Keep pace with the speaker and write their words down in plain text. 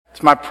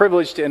It's my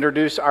privilege to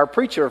introduce our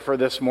preacher for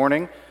this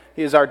morning.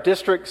 He is our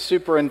district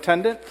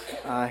superintendent,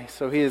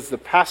 so he is the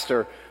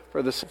pastor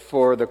for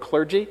the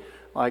clergy,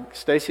 like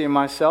Stacy and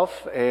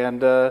myself,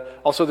 and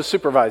also the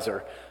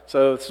supervisor.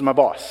 So this is my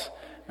boss.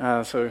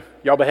 So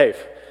y'all behave.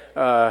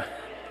 I'm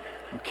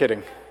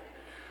kidding.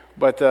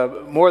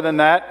 But more than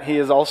that, he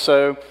is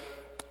also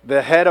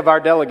the head of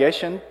our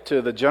delegation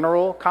to the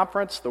General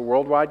Conference, the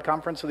Worldwide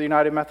Conference of the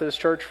United Methodist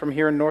Church from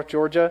here in North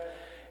Georgia.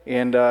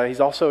 And he's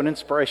also an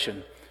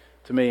inspiration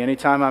to me.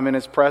 Anytime I'm in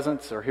his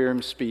presence or hear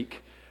him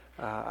speak,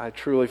 I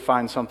truly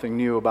find something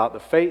new about the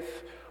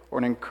faith or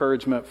an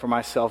encouragement for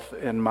myself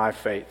in my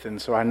faith.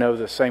 And so I know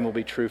the same will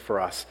be true for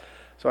us.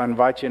 So I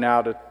invite you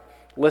now to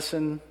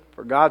listen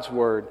for God's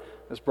word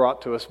as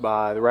brought to us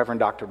by the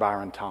Reverend Dr.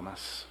 Byron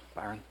Thomas.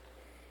 Byron.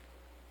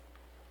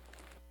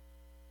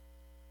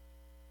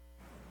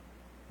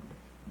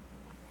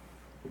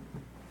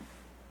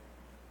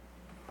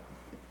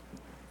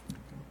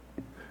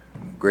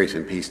 Grace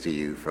and peace to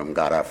you from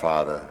God our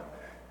Father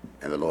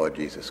and the Lord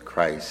Jesus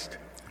Christ.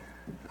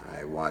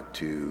 I want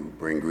to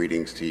bring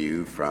greetings to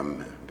you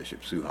from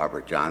Bishop Sue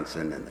Harbert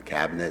Johnson and the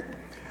cabinet,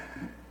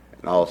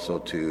 and also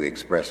to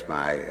express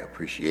my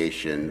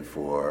appreciation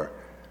for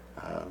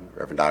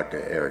Reverend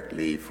Dr. Eric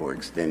Lee for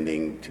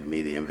extending to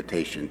me the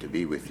invitation to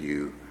be with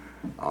you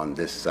on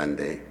this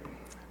Sunday.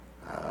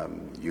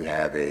 You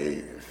have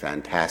a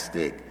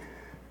fantastic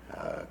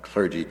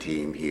clergy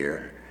team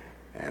here,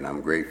 and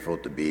I'm grateful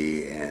to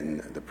be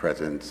in the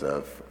presence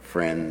of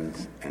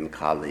friends and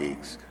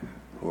colleagues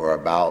who are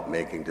about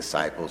making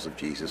disciples of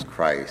Jesus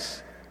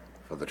Christ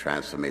for the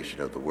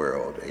transformation of the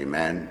world.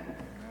 Amen.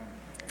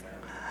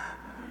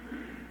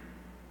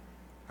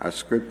 Our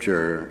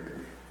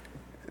scripture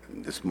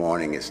this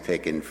morning is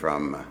taken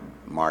from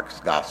Mark's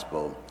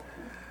Gospel,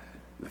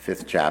 the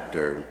 5th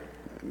chapter,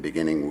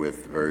 beginning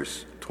with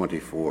verse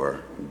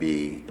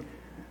 24b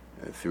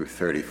through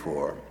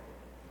 34.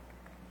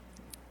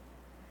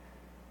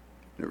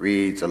 It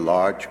reads, "A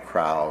large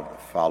crowd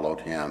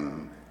followed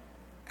him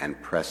and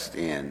pressed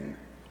in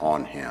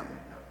on him.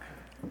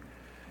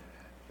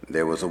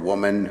 There was a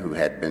woman who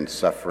had been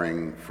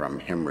suffering from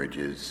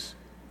hemorrhages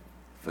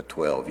for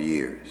 12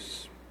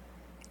 years.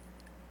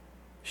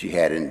 She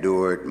had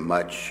endured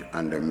much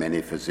under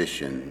many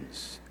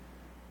physicians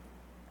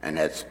and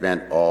had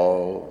spent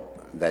all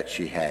that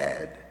she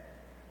had,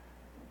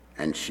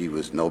 and she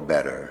was no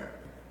better,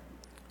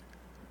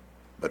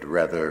 but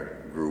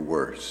rather grew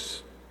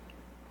worse.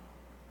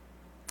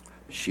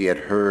 She had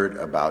heard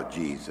about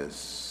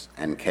Jesus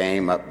and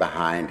came up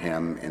behind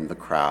him in the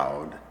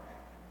crowd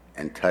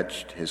and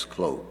touched his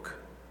cloak.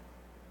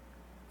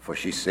 For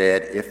she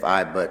said, 'If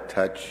I but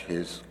touch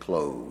his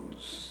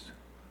clothes,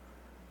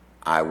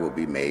 I will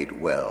be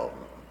made well.'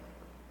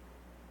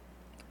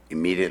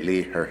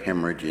 Immediately her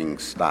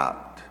hemorrhaging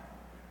stopped,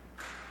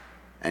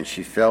 and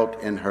she felt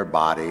in her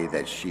body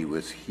that she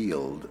was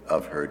healed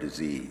of her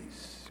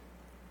disease.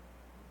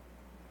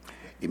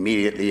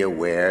 Immediately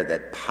aware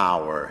that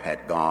power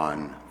had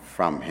gone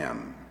from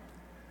him,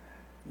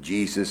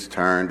 Jesus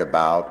turned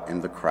about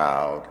in the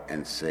crowd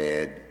and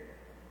said,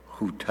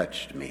 'Who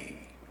touched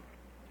me?'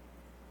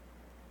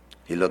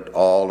 He looked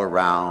all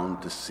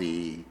around to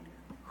see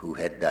who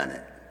had done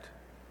it.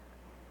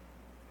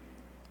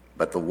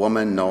 But the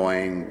woman,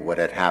 knowing what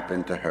had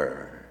happened to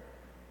her,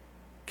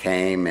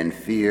 came in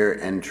fear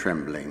and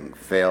trembling,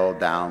 fell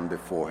down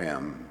before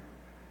him,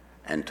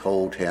 and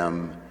told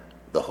him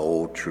the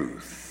whole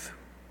truth.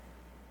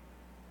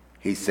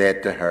 He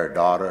said to her,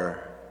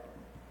 'Daughter,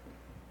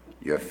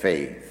 your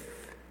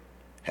faith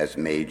has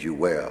made you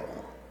well.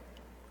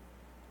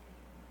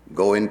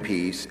 Go in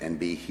peace and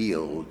be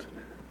healed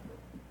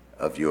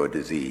of your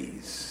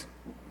disease.'"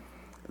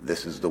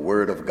 This is the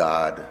word of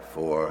God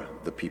for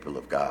the people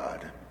of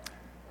God.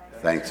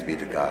 Thanks be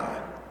to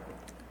God.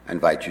 I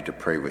invite you to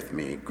pray with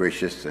me.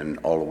 Gracious and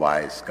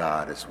all-wise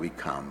God, as we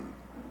come,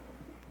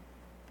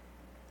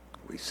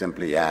 we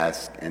simply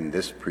ask in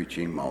this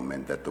preaching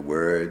moment that the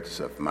words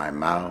of my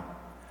mouth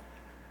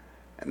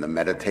and the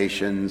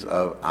meditations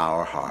of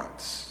our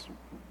hearts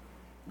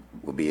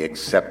will be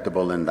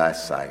acceptable in thy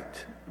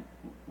sight,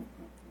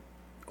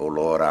 O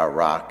Lord, our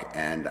rock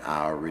and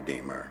our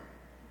Redeemer.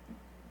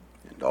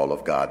 And all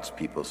of God's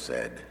people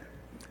said,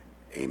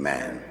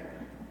 Amen.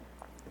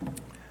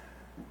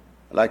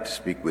 I'd like to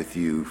speak with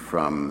you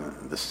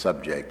from the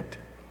subject,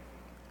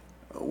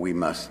 we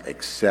must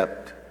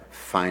accept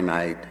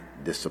finite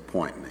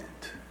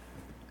disappointment,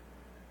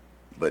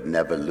 but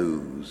never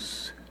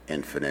lose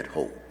infinite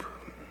hope.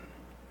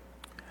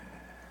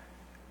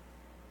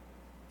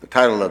 The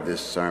title of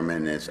this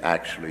sermon is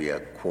actually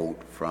a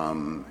quote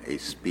from a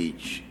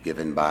speech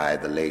given by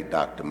the late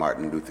Dr.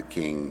 Martin Luther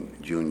King,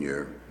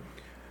 Jr.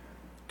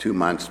 2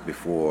 months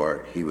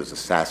before he was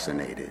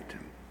assassinated.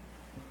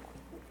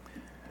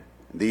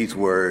 These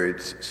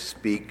words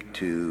speak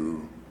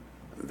to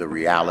the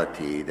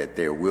reality that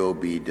there will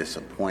be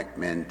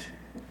disappointment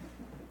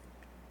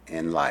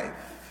in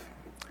life.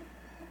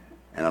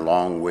 And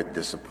along with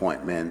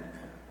disappointment,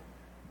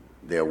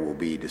 there will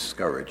be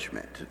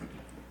discouragement.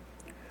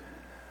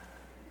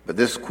 But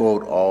this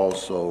quote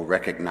also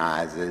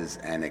recognizes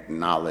and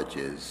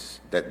acknowledges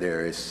that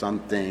there is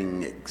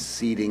something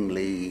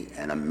exceedingly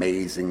and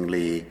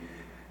amazingly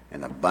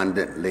and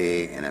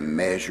abundantly and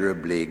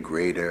immeasurably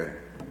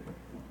greater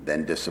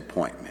than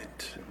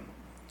disappointment,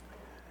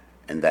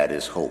 and that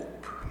is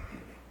hope.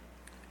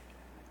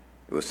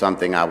 It was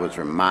something I was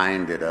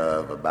reminded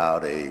of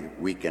about a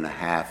week and a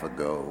half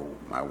ago.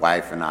 My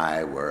wife and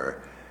I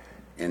were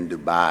in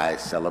Dubai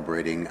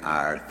celebrating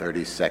our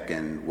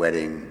 32nd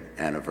wedding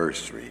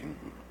anniversary.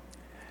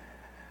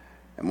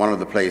 And one of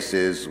the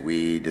places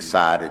we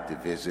decided to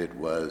visit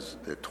was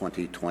the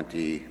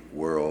 2020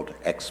 World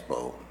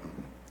Expo.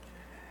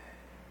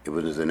 It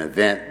was an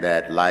event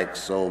that, like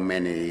so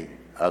many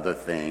other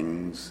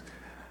things,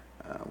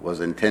 was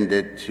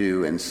intended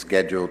to and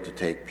scheduled to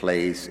take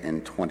place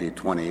in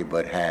 2020,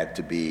 but had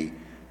to be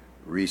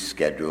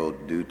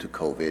rescheduled due to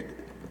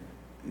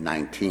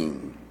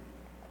COVID-19.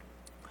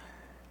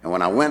 And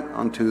when I went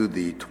onto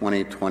the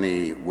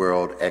 2020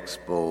 World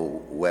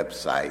Expo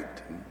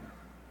website,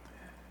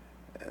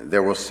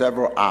 there were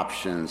several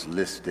options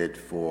listed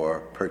for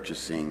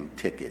purchasing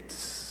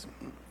tickets.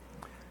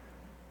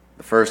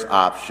 The first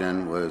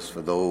option was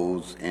for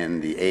those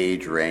in the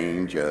age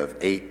range of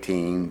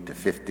 18 to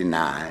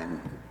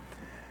 59,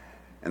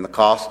 and the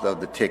cost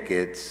of the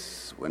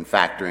tickets, when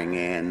factoring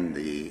in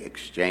the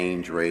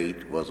exchange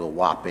rate, was a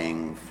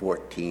whopping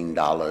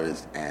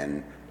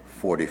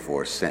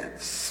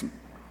 $14.44.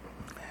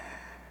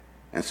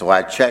 And so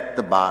I checked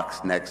the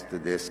box next to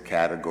this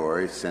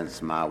category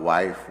since my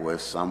wife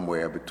was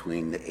somewhere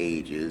between the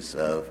ages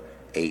of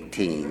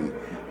 18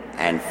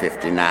 and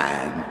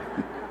 59.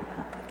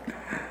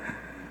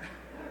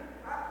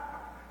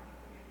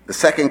 The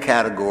second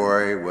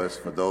category was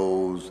for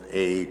those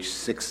age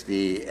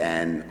 60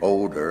 and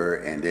older,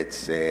 and it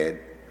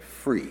said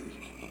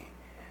free.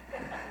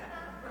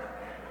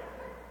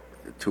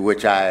 To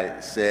which I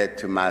said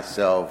to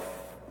myself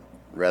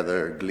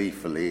rather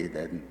gleefully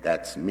that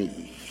that's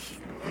me.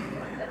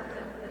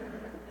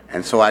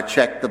 And so I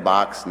checked the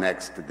box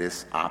next to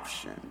this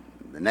option.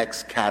 The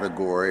next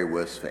category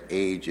was for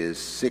ages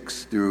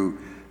 6 through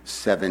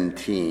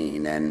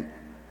 17, and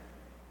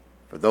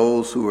for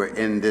those who were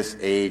in this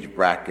age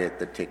bracket,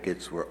 the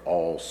tickets were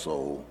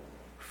also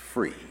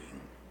free.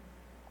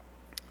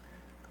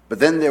 But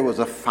then there was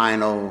a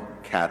final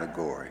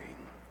category,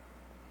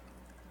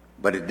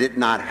 but it did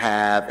not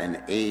have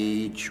an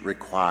age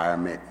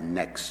requirement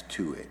next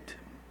to it.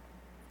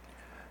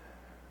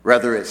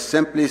 Rather, it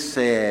simply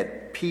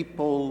said,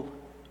 people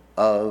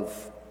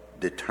of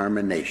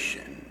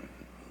determination.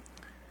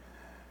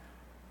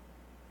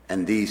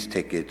 And these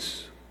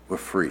tickets were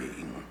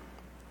free.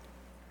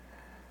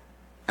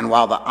 And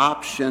while the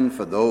option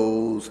for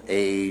those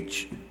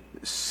age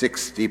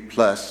 60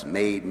 plus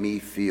made me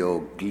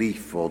feel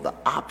gleeful, the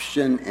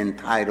option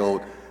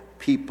entitled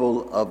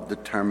People of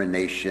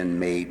Determination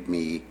made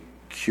me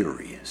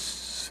curious.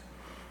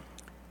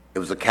 It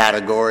was a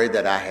category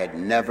that I had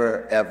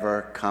never,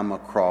 ever come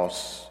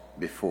across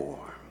before.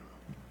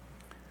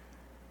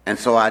 And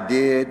so I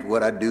did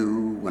what I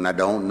do when I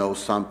don't know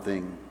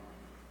something.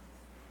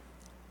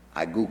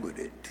 I Googled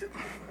it.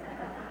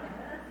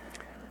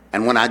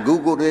 And when I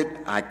Googled it,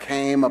 I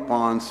came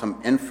upon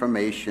some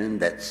information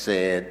that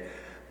said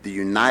the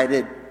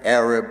United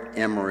Arab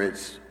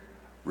Emirates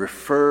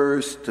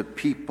refers to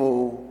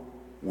people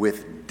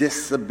with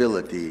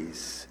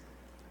disabilities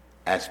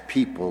as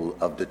people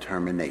of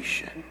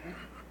determination.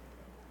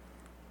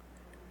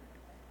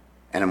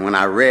 And when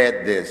I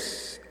read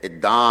this,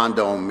 it dawned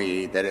on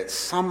me that at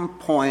some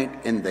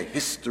point in the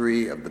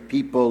history of the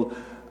people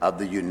of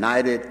the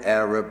United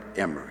Arab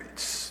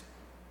Emirates,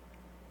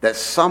 that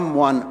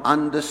someone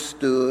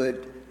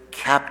understood,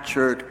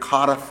 captured,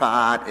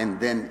 codified, and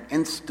then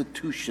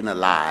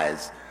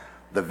institutionalized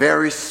the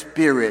very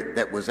spirit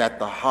that was at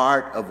the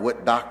heart of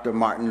what Dr.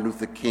 Martin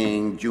Luther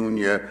King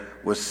Jr.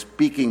 was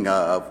speaking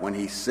of when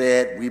he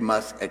said we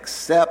must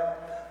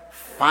accept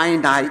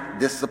finite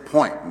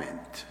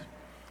disappointment,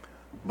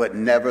 but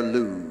never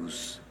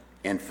lose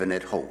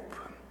infinite hope.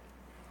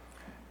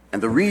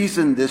 And the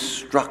reason this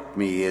struck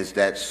me is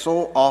that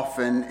so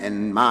often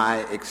in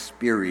my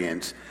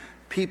experience,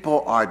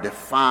 people are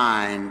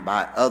defined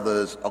by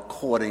others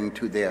according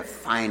to their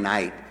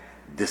finite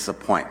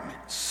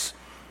disappointments.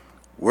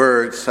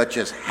 Words such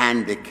as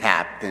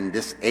handicapped and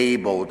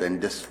disabled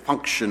and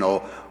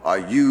dysfunctional are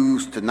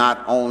used to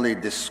not only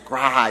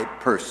describe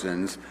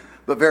persons,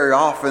 but very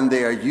often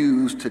they are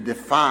used to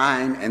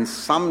define and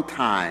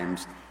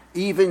sometimes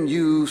even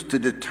used to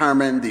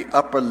determine the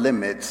upper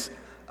limits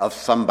of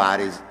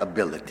somebody's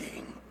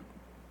ability.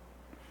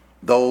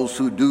 Those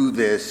who do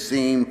this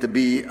seem to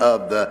be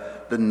of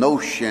the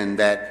notion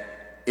that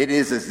it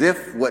is as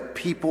if what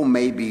people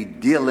may be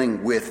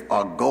dealing with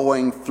or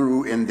going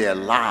through in their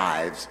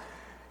lives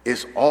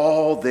is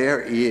all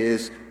there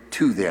is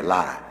to their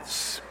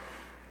lives.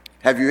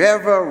 Have you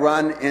ever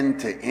run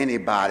into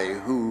anybody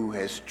who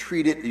has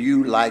treated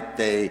you like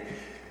they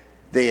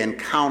They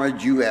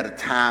encountered you at a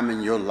time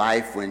in your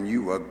life when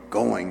you were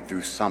going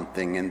through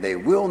something, and they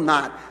will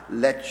not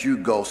let you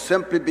go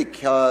simply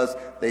because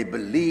they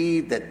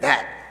believe that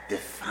that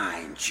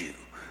defines you,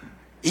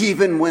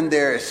 even when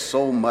there is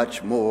so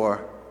much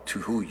more to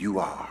who you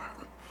are.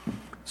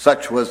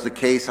 Such was the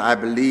case, I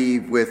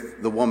believe,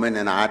 with the woman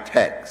in our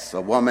text,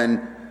 a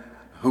woman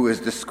who is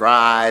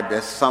described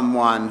as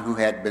someone who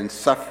had been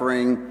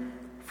suffering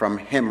from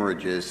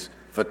hemorrhages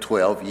for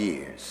 12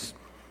 years.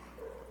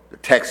 The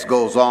text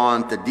goes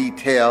on to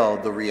detail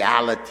the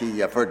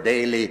reality of her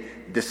daily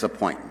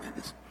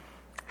disappointments,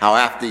 how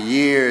after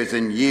years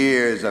and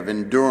years of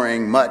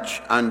enduring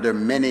much under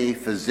many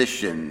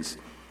physicians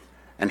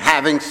and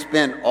having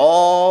spent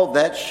all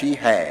that she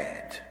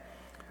had,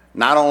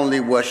 not only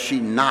was she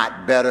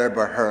not better,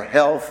 but her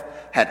health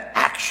had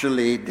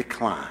actually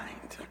declined.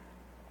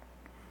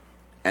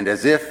 And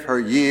as if her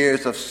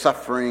years of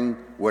suffering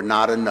were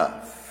not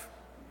enough,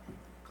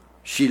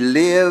 she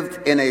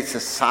lived in a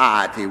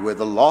society where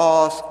the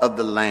laws of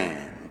the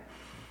land,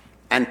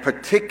 and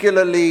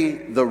particularly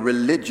the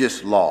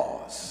religious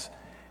laws,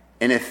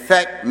 in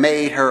effect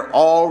made her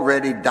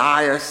already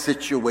dire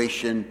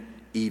situation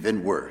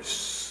even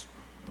worse.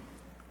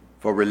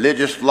 For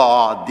religious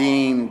law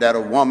deemed that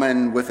a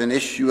woman with an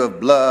issue of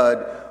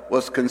blood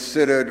was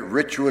considered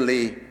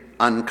ritually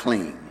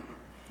unclean.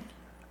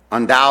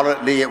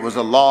 Undoubtedly, it was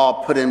a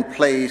law put in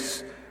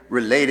place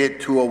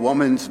related to a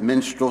woman's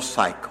menstrual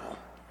cycle.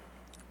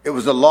 It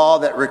was a law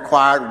that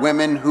required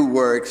women who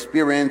were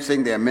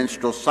experiencing their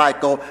menstrual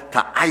cycle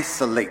to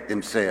isolate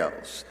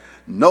themselves.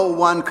 No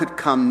one could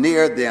come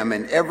near them,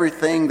 and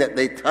everything that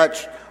they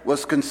touched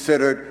was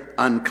considered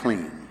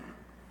unclean.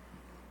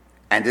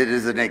 And it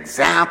is an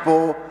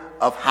example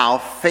of how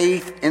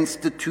faith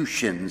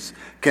institutions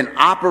can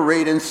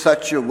operate in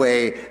such a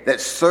way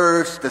that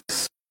serves to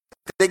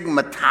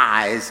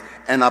stigmatize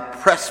and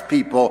oppress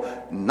people,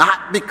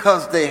 not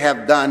because they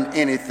have done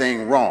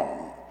anything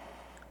wrong,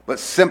 but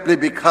simply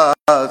because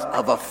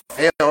of a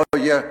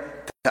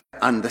failure to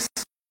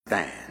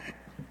understand.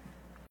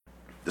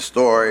 The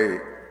story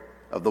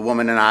of the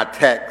woman in our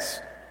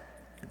text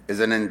is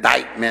an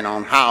indictment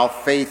on how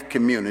faith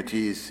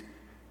communities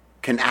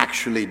can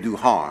actually do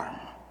harm.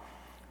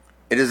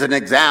 It is an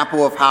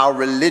example of how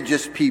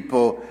religious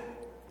people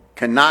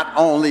can not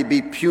only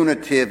be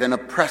punitive and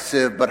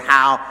oppressive, but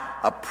how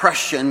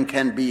oppression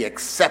can be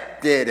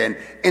accepted and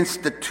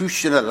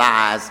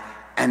institutionalized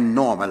and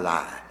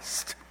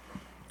normalized.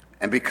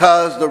 And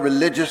because the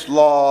religious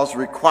laws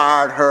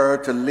required her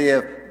to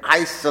live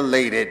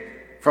isolated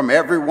from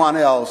everyone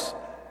else,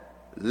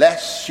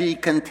 lest she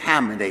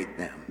contaminate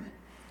them,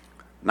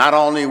 not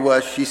only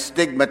was she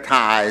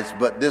stigmatized,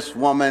 but this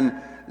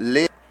woman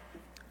lived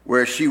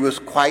where she was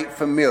quite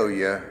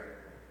familiar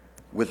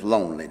with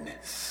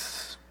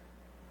loneliness.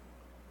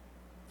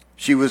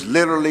 She was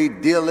literally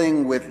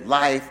dealing with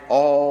life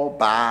all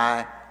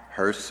by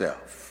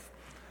herself.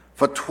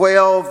 For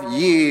 12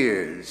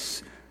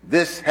 years,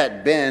 this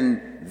had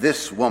been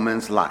this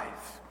woman's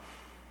life.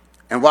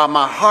 And while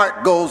my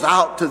heart goes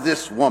out to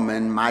this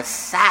woman, my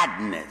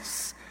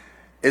sadness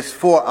is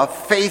for a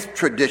faith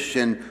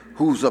tradition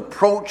whose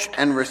approach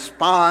and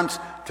response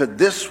to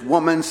this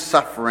woman's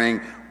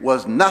suffering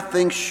was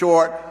nothing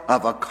short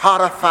of a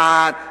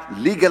codified,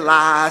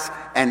 legalized,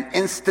 and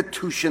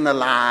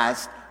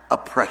institutionalized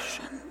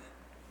oppression.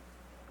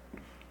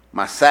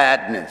 My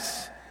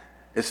sadness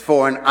is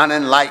for an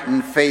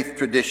unenlightened faith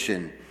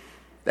tradition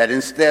that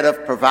instead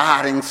of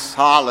providing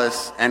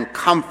solace and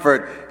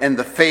comfort in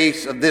the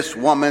face of this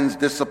woman's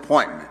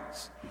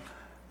disappointments,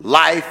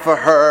 life for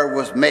her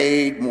was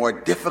made more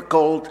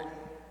difficult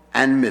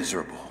and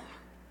miserable.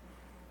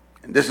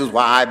 And this is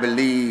why I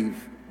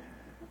believe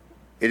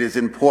it is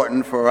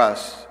important for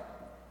us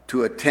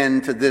to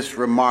attend to this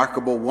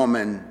remarkable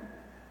woman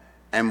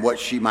and what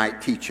she might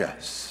teach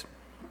us.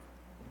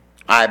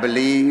 I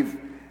believe,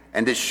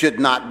 and it should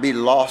not be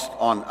lost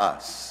on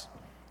us,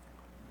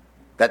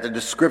 that the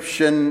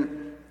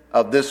description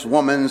of this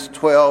woman's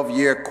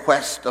 12-year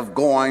quest of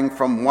going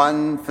from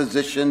one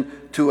physician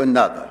to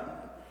another,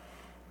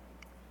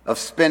 of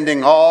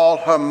spending all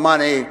her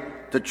money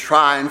to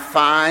try and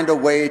find a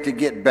way to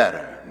get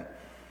better,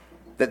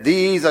 that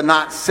these are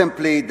not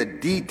simply the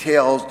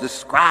details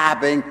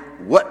describing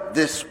what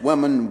this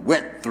woman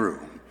went through,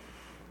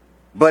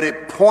 but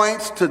it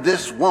points to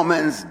this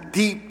woman's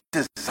deep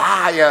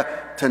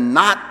desire to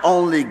not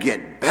only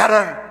get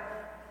better,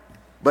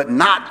 but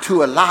not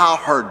to allow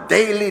her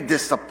daily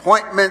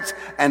disappointments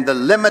and the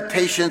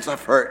limitations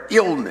of her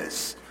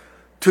illness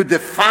to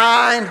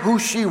define who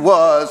she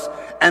was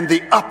and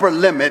the upper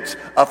limits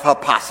of her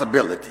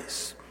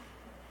possibilities.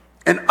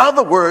 In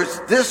other words,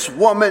 this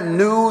woman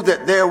knew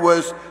that there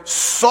was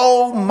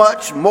so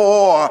much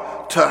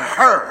more to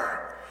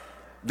her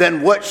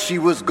than what she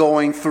was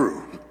going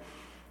through.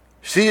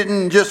 She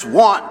didn't just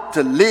want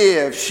to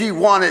live, she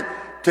wanted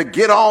to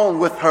get on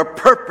with her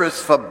purpose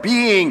for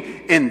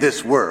being in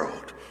this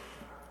world.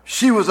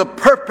 She was a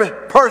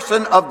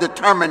person of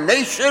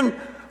determination,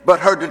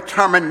 but her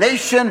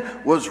determination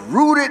was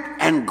rooted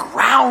and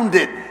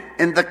grounded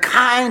in the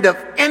kind of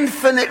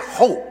infinite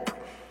hope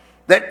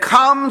that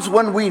comes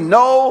when we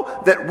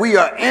know that we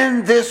are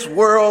in this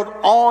world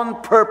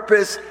on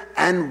purpose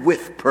and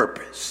with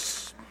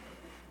purpose.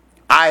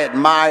 I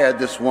admire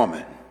this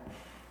woman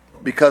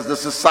because the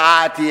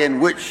society in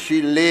which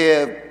she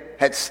lived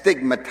had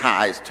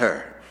stigmatized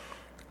her,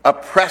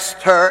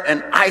 oppressed her,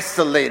 and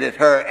isolated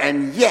her,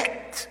 and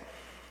yet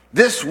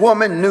this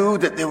woman knew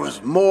that there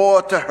was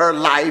more to her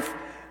life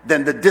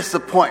than the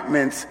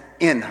disappointments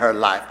in her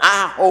life.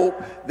 I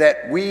hope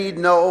that we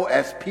know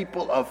as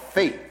people of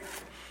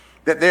faith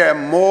that there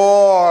are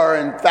more,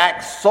 in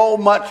fact, so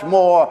much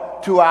more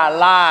to our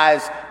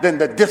lives than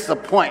the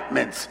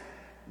disappointments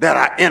that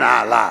are in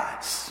our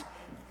lives.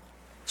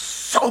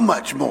 So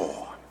much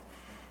more.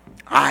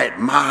 I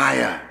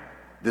admire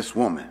this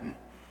woman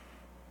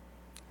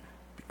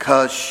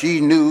because she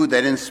knew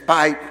that in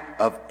spite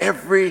of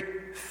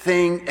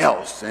everything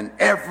else and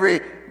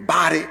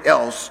everybody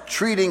else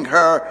treating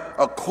her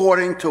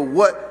according to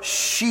what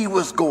she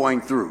was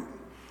going through,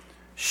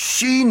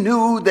 she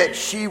knew that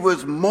she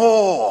was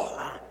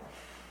more.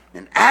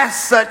 And as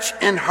such,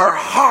 in her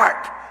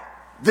heart,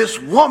 this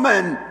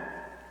woman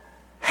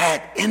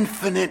had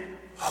infinite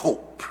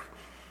hope.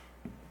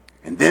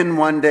 And then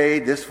one day,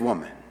 this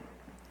woman,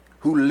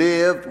 who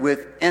lived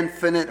with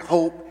infinite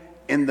hope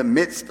in the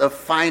midst of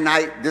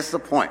finite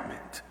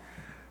disappointment,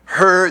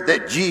 heard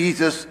that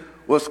Jesus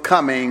was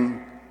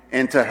coming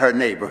into her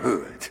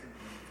neighborhood.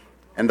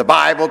 And the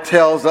Bible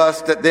tells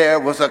us that there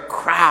was a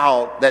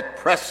crowd that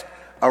pressed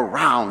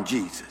around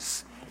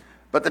Jesus.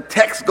 But the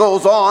text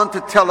goes on to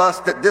tell us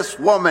that this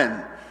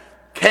woman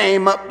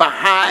came up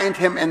behind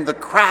him in the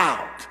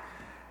crowd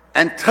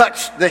and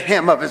touched the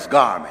hem of his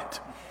garment.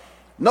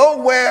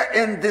 Nowhere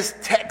in this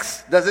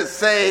text does it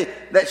say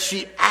that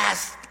she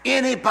asked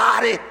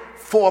anybody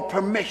for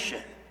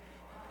permission,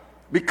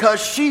 because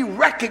she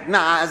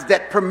recognized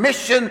that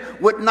permission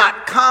would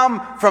not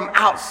come from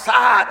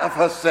outside of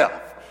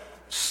herself.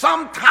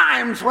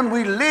 Sometimes when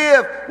we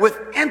live with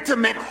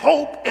intimate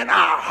hope in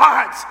our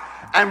hearts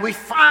and we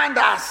find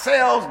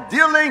ourselves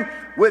dealing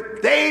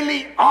with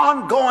daily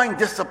ongoing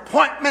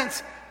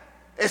disappointments,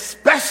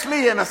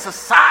 especially in a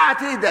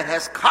society that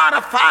has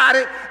codified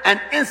it and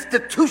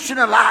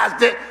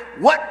institutionalized it,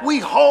 what we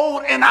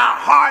hold in our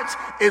hearts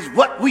is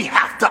what we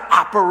have to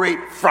operate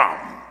from.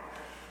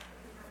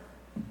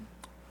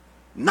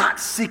 Not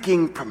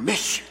seeking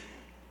permission,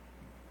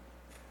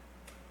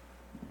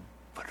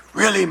 but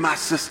really, my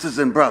sisters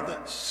and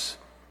brothers,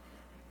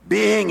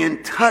 being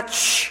in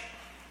touch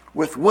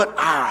with what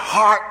our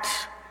heart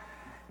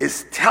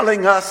is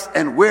telling us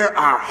and where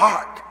our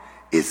heart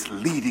is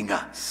leading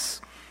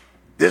us.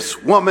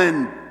 This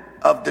woman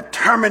of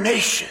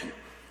determination,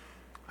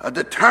 a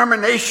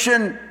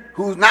determination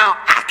whose now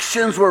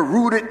actions were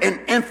rooted in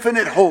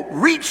infinite hope,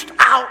 reached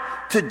out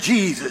to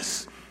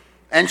Jesus.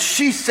 And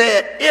she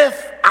said,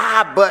 if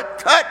I but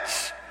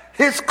touch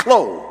his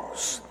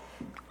clothes,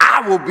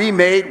 I will be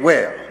made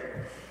well.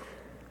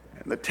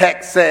 And the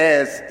text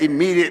says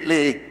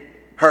immediately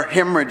her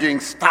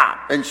hemorrhaging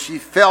stopped, and she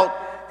felt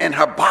in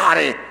her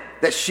body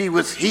that she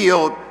was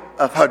healed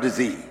of her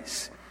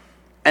disease.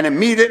 And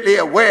immediately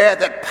aware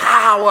that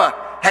power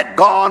had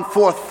gone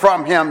forth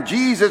from him,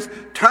 Jesus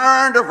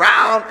turned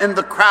around in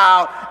the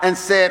crowd and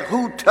said,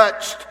 who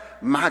touched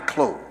my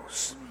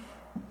clothes?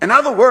 In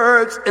other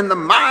words, in the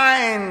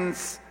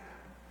minds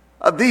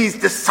of these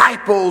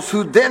disciples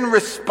who then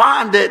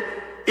responded,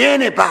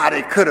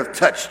 anybody could have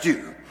touched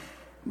you.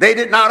 They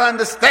did not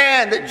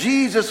understand that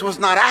Jesus was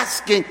not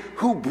asking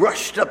who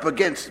brushed up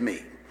against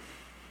me,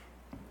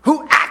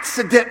 who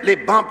accidentally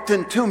bumped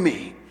into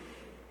me.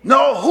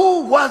 No,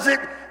 who was it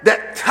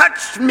that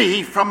touched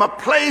me from a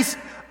place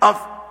of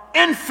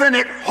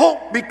infinite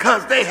hope,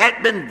 because they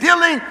had been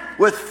dealing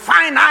with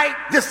finite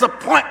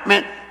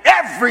disappointment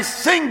every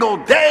single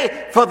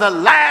day for the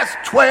last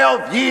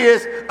 12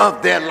 years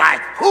of their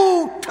life.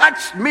 Who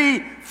touched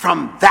me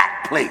from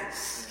that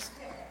place?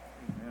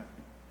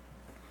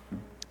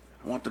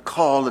 I want to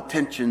call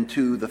attention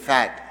to the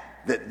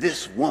fact that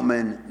this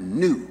woman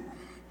knew.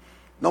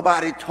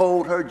 Nobody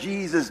told her.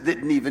 Jesus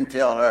didn't even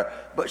tell her.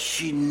 But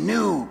she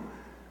knew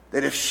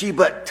that if she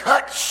but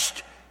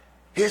touched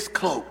his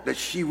cloak, that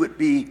she would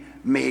be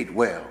made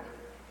well.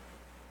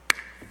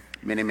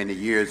 Many, many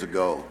years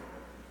ago,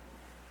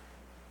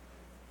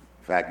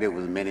 in fact, it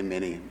was many,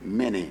 many,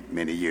 many,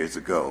 many years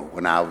ago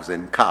when I was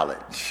in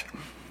college,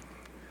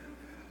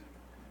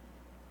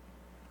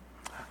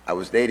 I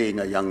was dating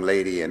a young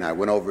lady, and I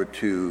went over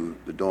to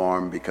the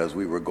dorm because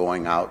we were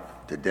going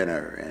out to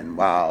dinner. And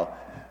while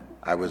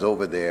I was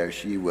over there,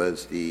 she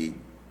was the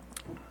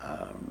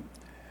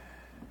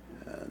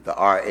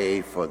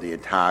RA for the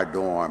entire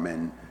dorm,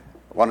 and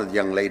one of the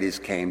young ladies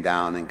came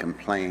down and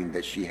complained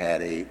that she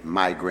had a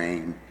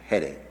migraine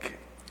headache.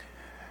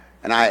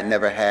 And I had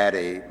never had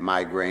a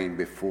migraine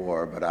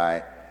before, but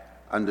I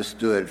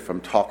understood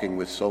from talking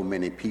with so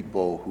many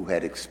people who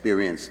had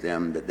experienced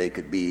them that they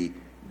could be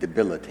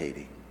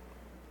debilitating.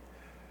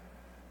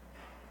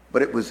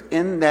 But it was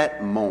in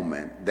that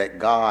moment that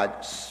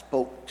God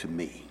spoke to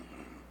me.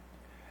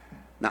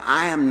 Now,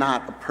 I am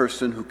not a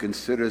person who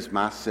considers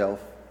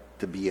myself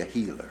to be a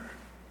healer.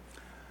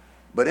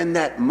 But in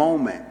that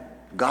moment,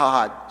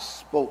 God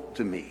spoke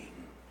to me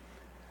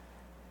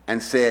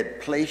and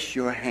said, place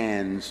your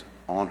hands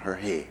on her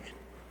head.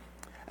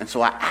 And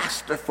so I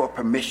asked her for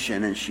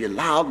permission, and she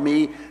allowed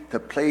me to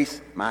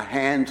place my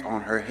hands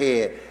on her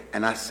head.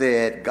 And I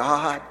said,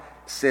 God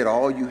said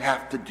all you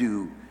have to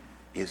do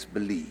is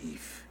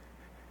believe,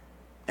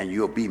 and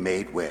you'll be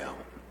made well.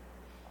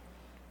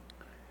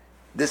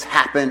 This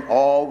happened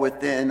all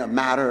within a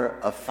matter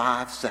of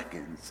 5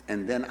 seconds,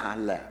 and then I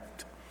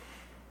left.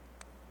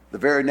 The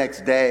very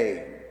next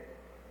day,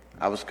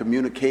 I was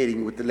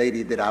communicating with the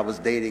lady that I was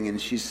dating, and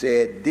she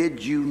said,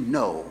 did you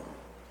know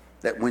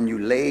that when you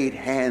laid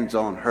hands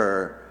on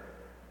her,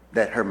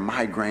 that her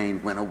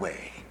migraine went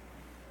away?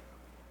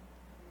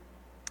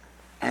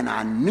 And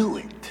I knew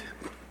it,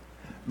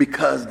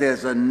 because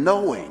there's a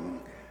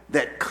knowing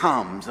that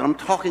comes, and I'm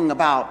talking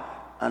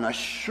about an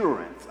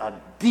assurance, a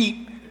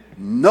deep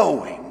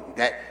knowing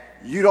that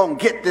you don't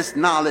get this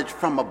knowledge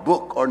from a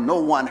book, or no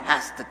one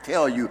has to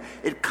tell you.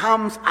 It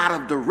comes out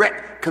of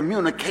direct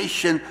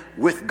communication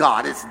with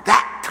God. It's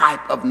that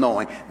type of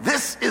knowing.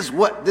 This is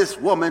what this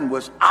woman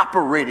was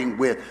operating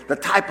with, the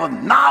type of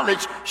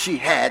knowledge she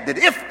had, that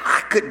if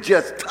I could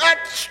just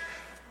touch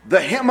the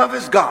hem of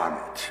his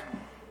garment,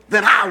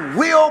 then I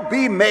will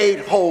be made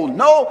whole.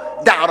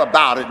 No doubt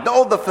about it.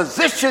 No, the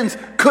physicians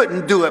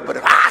couldn't do it, but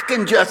if I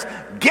can just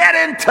get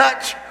in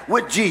touch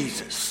with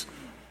Jesus,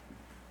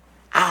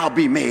 I'll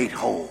be made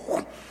whole.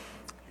 You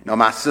know,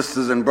 my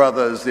sisters and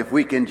brothers, if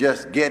we can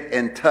just get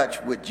in touch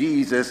with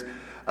Jesus,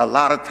 a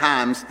lot of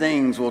times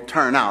things will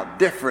turn out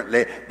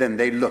differently than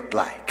they look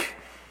like.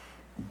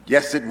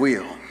 Yes, it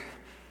will.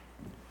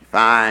 You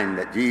find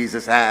that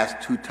Jesus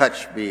asked, who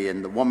touched me?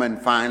 And the woman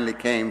finally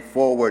came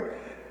forward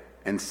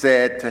and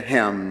said to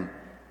him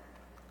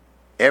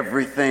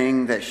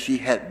everything that she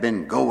had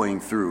been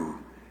going through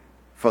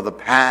for the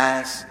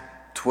past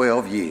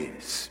 12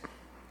 years.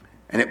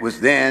 And it was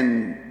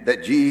then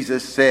that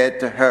Jesus said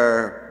to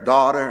her,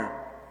 daughter,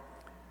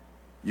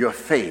 your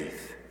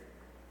faith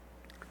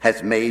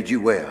has made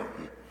you well.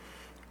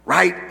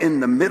 Right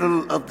in the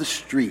middle of the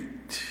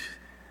street.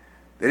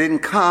 They didn't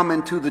come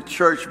into the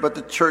church, but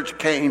the church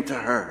came to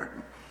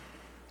her.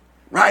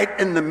 Right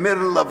in the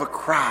middle of a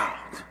crowd,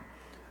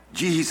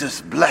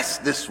 Jesus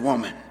blessed this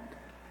woman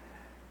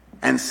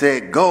and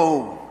said,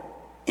 go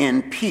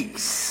in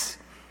peace.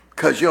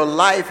 Because your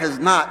life has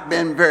not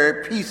been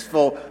very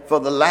peaceful for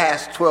the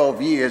last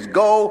 12 years.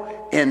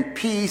 Go in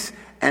peace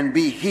and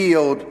be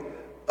healed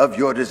of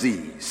your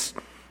disease.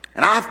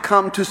 And I've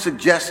come to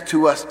suggest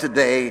to us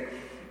today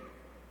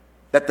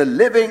that the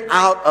living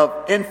out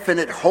of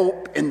infinite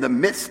hope in the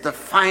midst of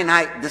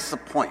finite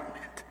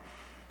disappointment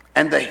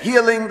and the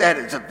healing that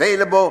is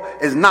available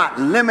is not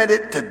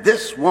limited to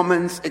this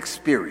woman's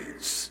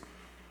experience.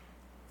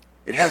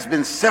 It has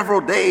been several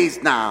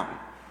days now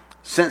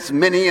since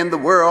many in the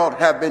world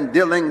have been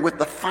dealing with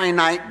the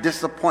finite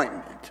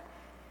disappointment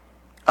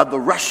of the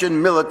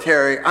Russian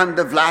military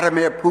under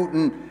Vladimir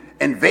Putin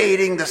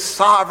invading the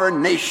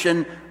sovereign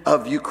nation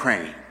of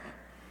Ukraine.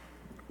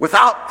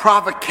 Without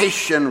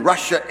provocation,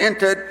 Russia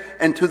entered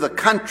into the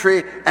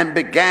country and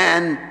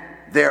began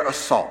their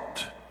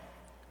assault.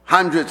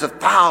 Hundreds of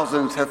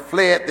thousands have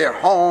fled their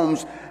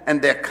homes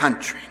and their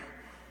country.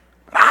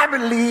 I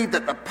believe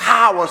that the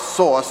power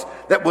source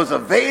that was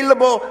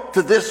available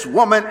to this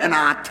woman in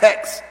our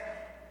text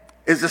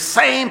is the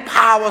same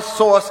power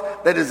source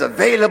that is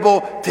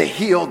available to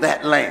heal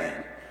that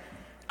land.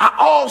 I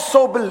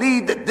also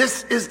believe that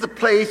this is the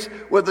place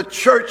where the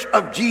Church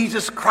of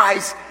Jesus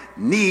Christ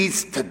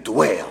needs to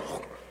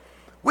dwell.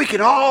 We can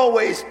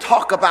always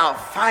talk about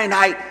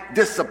finite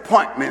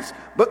disappointments,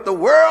 but the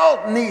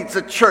world needs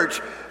a church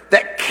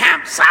that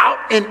camps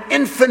out in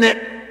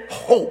infinite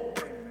hope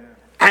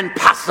and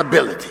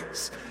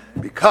possibilities.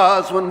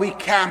 Because when we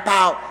camp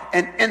out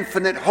in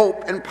infinite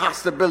hope and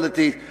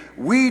possibilities,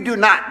 we do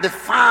not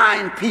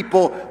define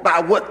people by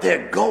what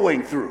they're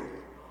going through,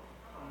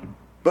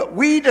 but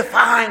we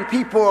define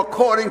people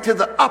according to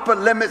the upper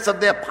limits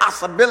of their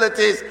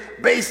possibilities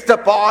based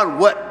upon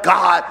what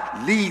God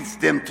leads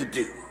them to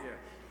do.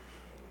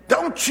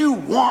 Don't you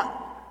want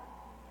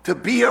to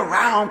be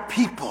around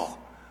people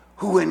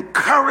who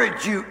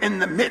encourage you in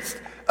the midst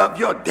of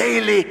your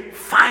daily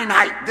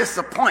finite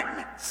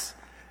disappointments,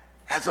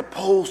 as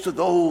opposed to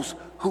those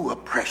who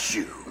oppress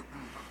you?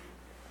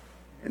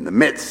 In the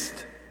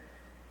midst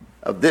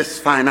of this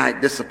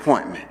finite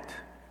disappointment,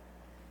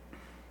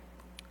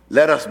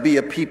 let us be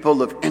a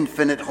people of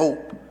infinite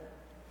hope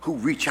who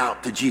reach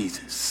out to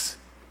Jesus.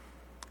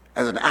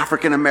 As an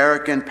African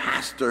American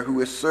pastor who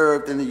has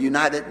served in the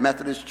United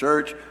Methodist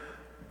Church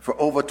for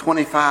over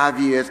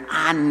 25 years,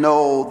 I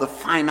know the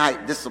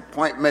finite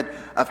disappointment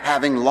of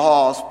having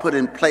laws put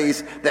in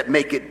place that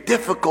make it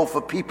difficult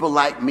for people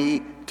like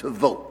me to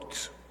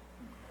vote.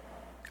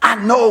 I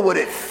know what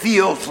it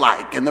feels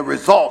like and the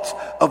results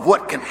of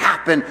what can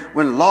happen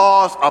when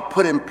laws are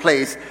put in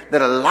place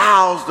that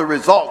allows the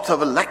results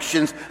of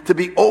elections to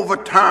be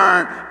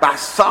overturned by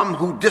some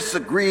who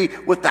disagree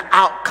with the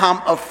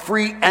outcome of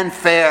free and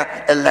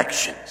fair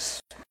elections.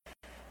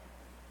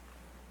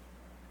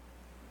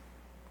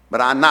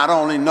 But I not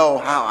only know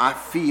how I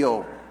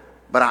feel,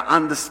 but I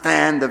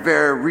understand the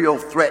very real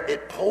threat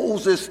it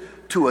poses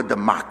to a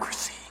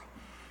democracy.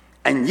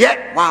 And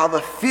yet, while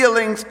the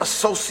feelings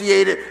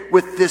associated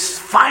with this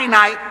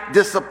finite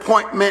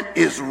disappointment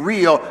is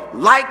real,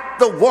 like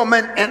the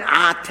woman in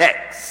our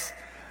text,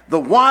 the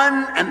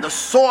one and the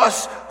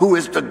source who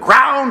is the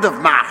ground of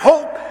my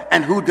hope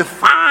and who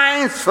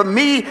defines for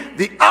me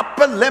the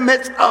upper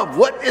limits of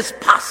what is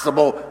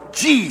possible,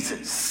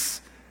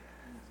 Jesus,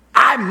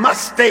 I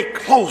must stay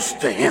close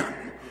to him.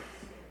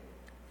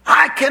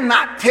 I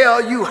cannot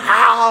tell you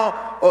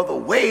how or the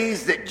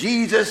ways that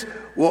Jesus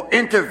will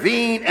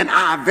intervene in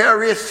our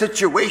various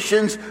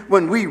situations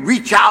when we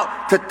reach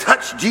out to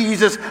touch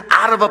Jesus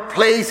out of a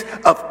place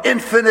of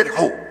infinite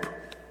hope.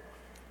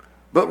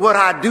 But what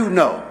I do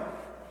know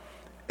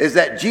is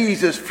that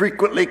Jesus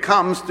frequently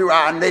comes through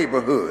our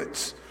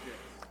neighborhoods.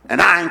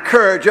 And I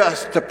encourage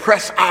us to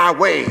press our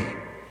way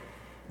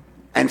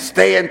and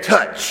stay in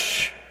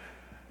touch,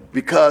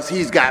 because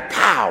he's got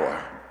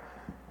power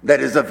that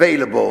is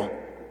available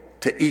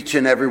to each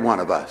and every one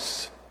of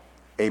us.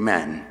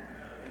 Amen.